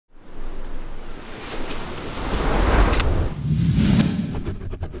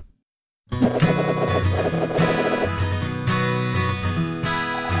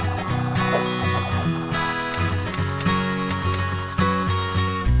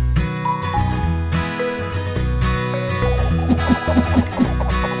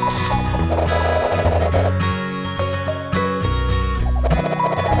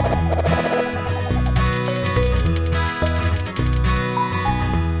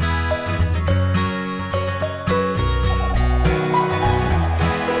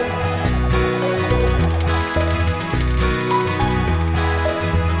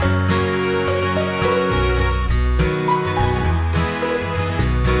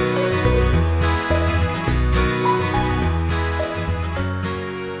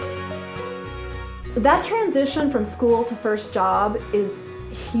that transition from school to first job is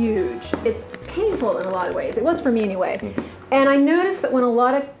huge. It's painful in a lot of ways. It was for me anyway. And I noticed that when a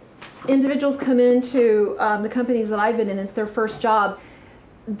lot of individuals come into the companies that I've been in, it's their first job,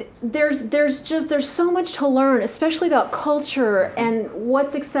 there's so much to learn, especially about culture and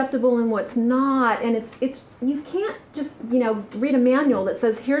what's acceptable and what's not. And it's you can't just, you know, read a manual that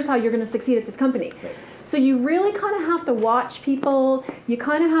says here's how you're going to succeed at this company. Right. So you really kind of have to watch people. You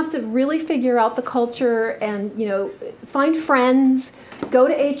kind of have to really figure out the culture and, you know, find friends, go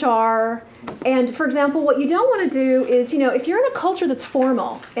to HR. And for example, what you don't want to do is, you know, if you're in a culture that's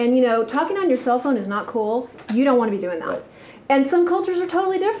formal and, you know, talking on your cell phone is not cool, you don't want to be doing that. Right. And some cultures are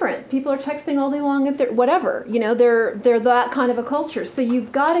totally different. People are texting all day long at their whatever, you know, they're that kind of a culture. So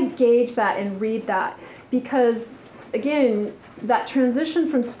you've got to gauge that and read that, because again, that transition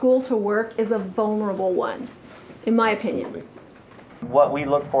from school to work is a vulnerable one, in my opinion. What we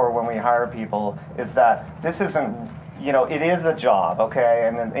look for when we hire people is that this isn't, you know, it is a job, okay?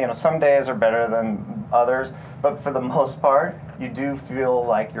 And, you know, some days are better than others, but for the most part, you do feel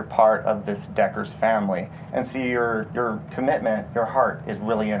like you're part of this Deckers family. And so your commitment, your heart is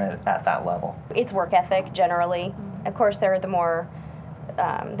really in it at that level. It's work ethic, generally. Of course, there are the more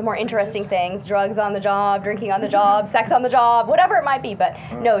interesting things, drugs on the job, drinking on the job, sex on the job, whatever it might be. But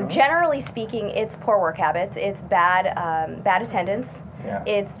no, generally speaking, it's poor work habits, it's bad attendance,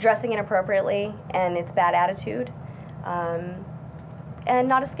 it's dressing inappropriately, and it's bad attitude, and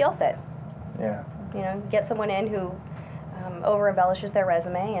not a skill fit. Yeah. You know, get someone in who over embellishes their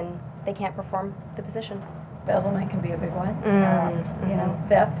resume and they can't perform the position. Embezzlement can be a big one. You know,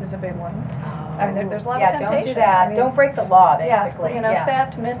 theft is a big one. I mean, there's a lot of temptation. Don't do that. I mean, don't break the law, basically. Yeah, you know,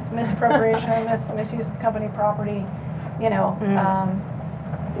 theft, misappropriation, misuse of company property. You know,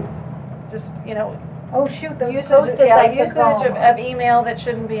 just, you know. Oh shoot, those usage of email that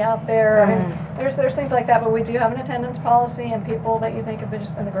shouldn't be out there. I mean, there's things like that, but we do have an attendance policy, and people that you think have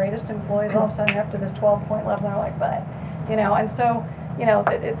just been the greatest employees all of a sudden up to this 12-point level, they're like, but, you know, and so, you know,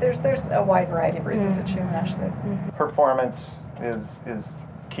 there's a wide variety of reasons at Chumash that performance is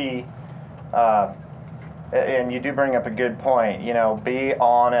key. And you do bring up a good point. You know, be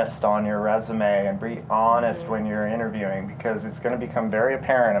honest on your resume and be honest when you're interviewing, because it's going to become very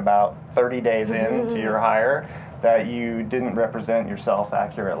apparent about 30 days into your hire that you didn't represent yourself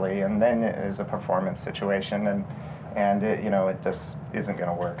accurately, and then it is a performance situation, and it, you know, it just isn't going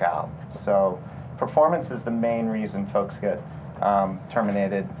to work out. So performance is the main reason folks get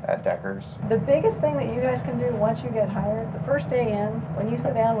terminated at Deckers. The biggest thing that you guys can do once you get hired, the first day in, when you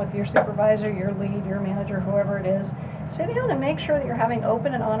sit down with your supervisor, your lead, your manager, whoever it is, sit down and make sure that you're having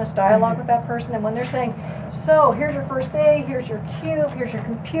open and honest dialogue with that person. And when they're saying, so here's your first day, here's your cube, here's your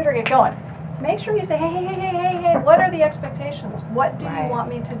computer, get going. Make sure you say, hey, what are the expectations? What do you want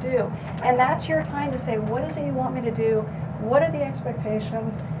me to do? And that's your time to say, what is it you want me to do? What are the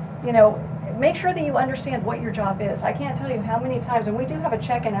expectations? You know, make sure that you understand what your job is. I can't tell you how many times, and we do have a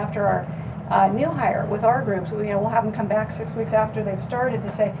check-in after our new hire with our groups. You know, we'll have them come back 6 weeks after they've started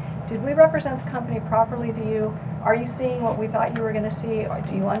to say, did we represent the company properly to you? Are you seeing what we thought you were going to see? Or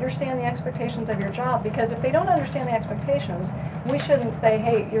do you understand the expectations of your job? Because if they don't understand the expectations, we shouldn't say,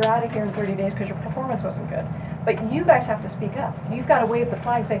 hey, you're out of here in 30 days because your performance wasn't good. But you guys have to speak up. You've got to wave the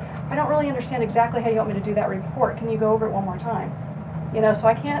flag and say, I don't really understand exactly how you want me to do that report. Can you go over it one more time? You know, so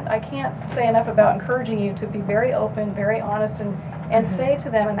I can't say enough about encouraging you to be very open, very honest, and say to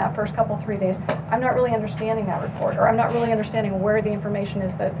them in that first couple, 3 days, I'm not really understanding that report, or I'm not really understanding where the information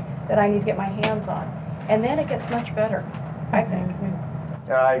is that I need to get my hands on. And then it gets much better, I think.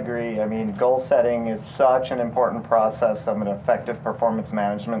 I agree. I mean, goal setting is such an important process of an effective performance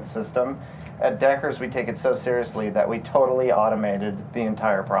management system. At Deckers, we take it so seriously that we totally automated the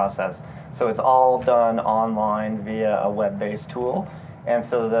entire process. So it's all done online via a web-based tool. And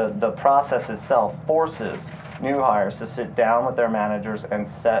so the process itself forces new hires to sit down with their managers and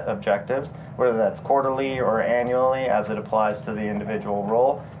set objectives, whether that's quarterly or annually as it applies to the individual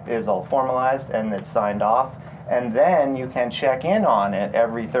role. It is all formalized and it's signed off. And then you can check in on it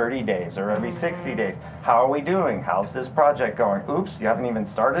every 30 days or every 60 days. How are we doing? How's this project going? Oops, you haven't even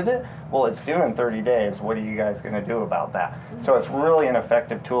started it? Well, it's due in 30 days. What are you guys going to do about that? So it's really an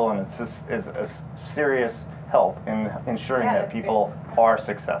effective tool, and it's a serious help in ensuring that people are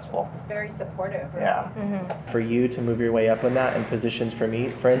successful. It's very supportive. Really. Yeah. For you to move your way up in that, and positions for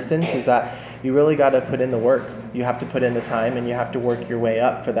me, for instance, is that you really got to put in the work. You have to put in the time, and you have to work your way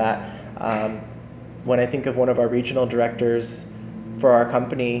up for that. When I think of one of our regional directors for our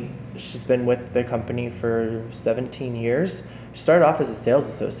company, she's been with the company for 17 years. She started off as a sales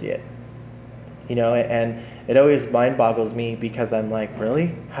associate. you know, and it always mind boggles me because I'm like,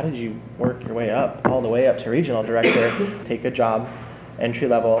 really? How did you work your way up, all the way up to regional director? Take a job, entry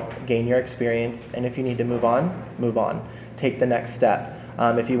level, gain your experience, and if you need to move on, move on. Take the next step.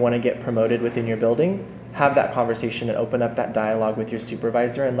 If you want to get promoted within your building, have that conversation and open up that dialogue with your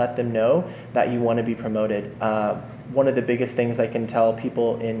supervisor and let them know that you want to be promoted. One of the biggest things I can tell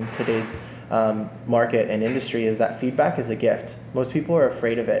people in today's market and industry is that feedback is a gift. Most people are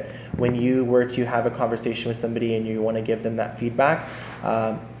afraid of it. When you were to have a conversation with somebody and you want to give them that feedback,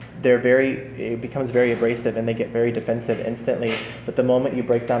 it becomes very abrasive and they get very defensive instantly. But the moment you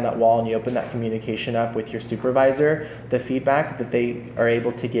break down that wall and you open that communication up with your supervisor, the feedback that they are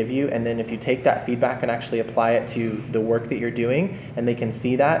able to give you, and then if you take that feedback and actually apply it to the work that you're doing and they can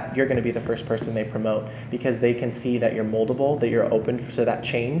see that, you're going to be the first person they promote because they can see that you're moldable, that you're open to that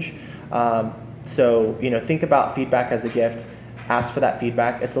change. So, you know, think about feedback as a gift. Ask for that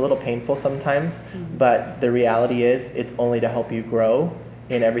feedback. It's a little painful sometimes, but the reality is it's only to help you grow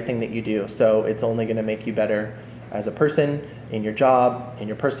in everything that you do. So it's only going to make you better as a person, in your job, in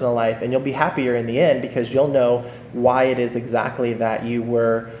your personal life, and you'll be happier in the end because you'll know why it is exactly that you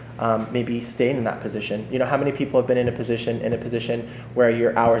were maybe staying in that position. You know, how many people have been in a position where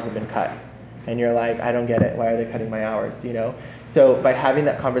your hours have been cut? And you're like, I don't get it. Why are they cutting my hours? You know? So by having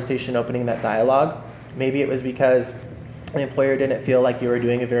that conversation, opening that dialogue, maybe it was because the employer didn't feel like you were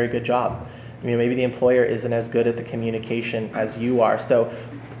doing a very good job. I mean, maybe the employer isn't as good at the communication as you are. So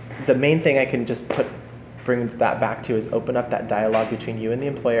the main thing I can just bring that back to is open up that dialogue between you and the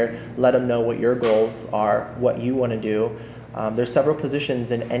employer. Let them know what your goals are, what you want to do. There's several positions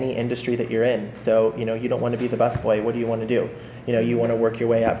in any industry that you're in. So, you know, you don't want to be the busboy. What do you want to do? You know, you want to work your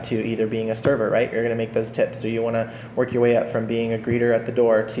way up to either being a server, right? You're going to make those tips. So you want to work your way up from being a greeter at the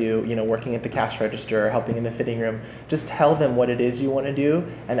door to, you know, working at the cash register or helping in the fitting room. Just tell them what it is you want to do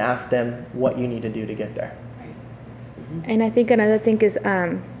and ask them what you need to do to get there. And I think another thing is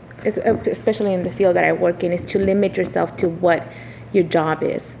especially in the field that I work in, is to limit yourself to what your job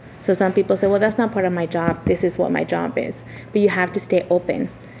is. So some people say, well, that's not part of my job. This is what my job is. But you have to stay open.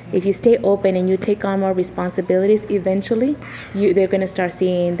 If you stay open and you take on more responsibilities, eventually they're going to start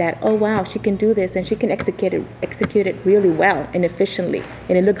seeing that, oh, wow, she can do this and she can execute it really well and efficiently,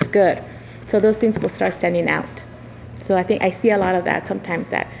 and it looks good. So those things will start standing out. So I think I see a lot of that sometimes,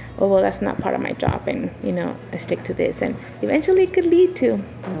 that, oh, well, that's not part of my job, and, you know, I stick to this, and eventually it could lead to.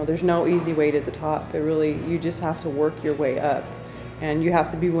 No, there's no easy way to the top. You just have to work your way up, and you have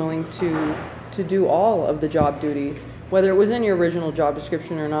to be willing to do all of the job duties, whether it was in your original job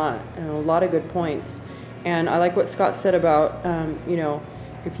description or not. You know, a lot of good points. And I like what Scott said about, you know,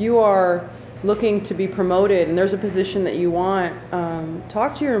 if you are looking to be promoted and there's a position that you want,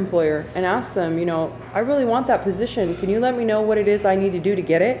 talk to your employer and ask them, you know, I really want that position. Can you let me know what it is I need to do to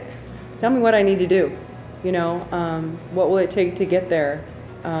get it? Tell me what I need to do. You know, what will it take to get there?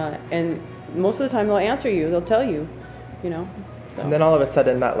 And most of the time they'll answer you. They'll tell you, you know. So. And then all of a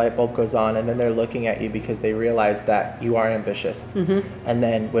sudden that light bulb goes on, and then they're looking at you because they realize that you are ambitious. And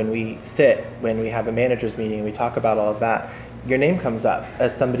then when we have a manager's meeting, we talk about all of that, your name comes up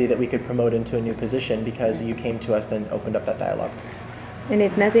as somebody that we could promote into a new position because you came to us and opened up that dialogue. And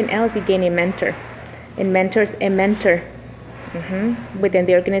if nothing else, you gain a mentor. And mentors a mentor within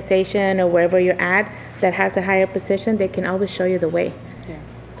the organization or wherever you're at that has a higher position, they can always show you the way. Yeah.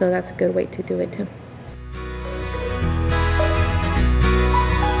 So that's a good way to do it too.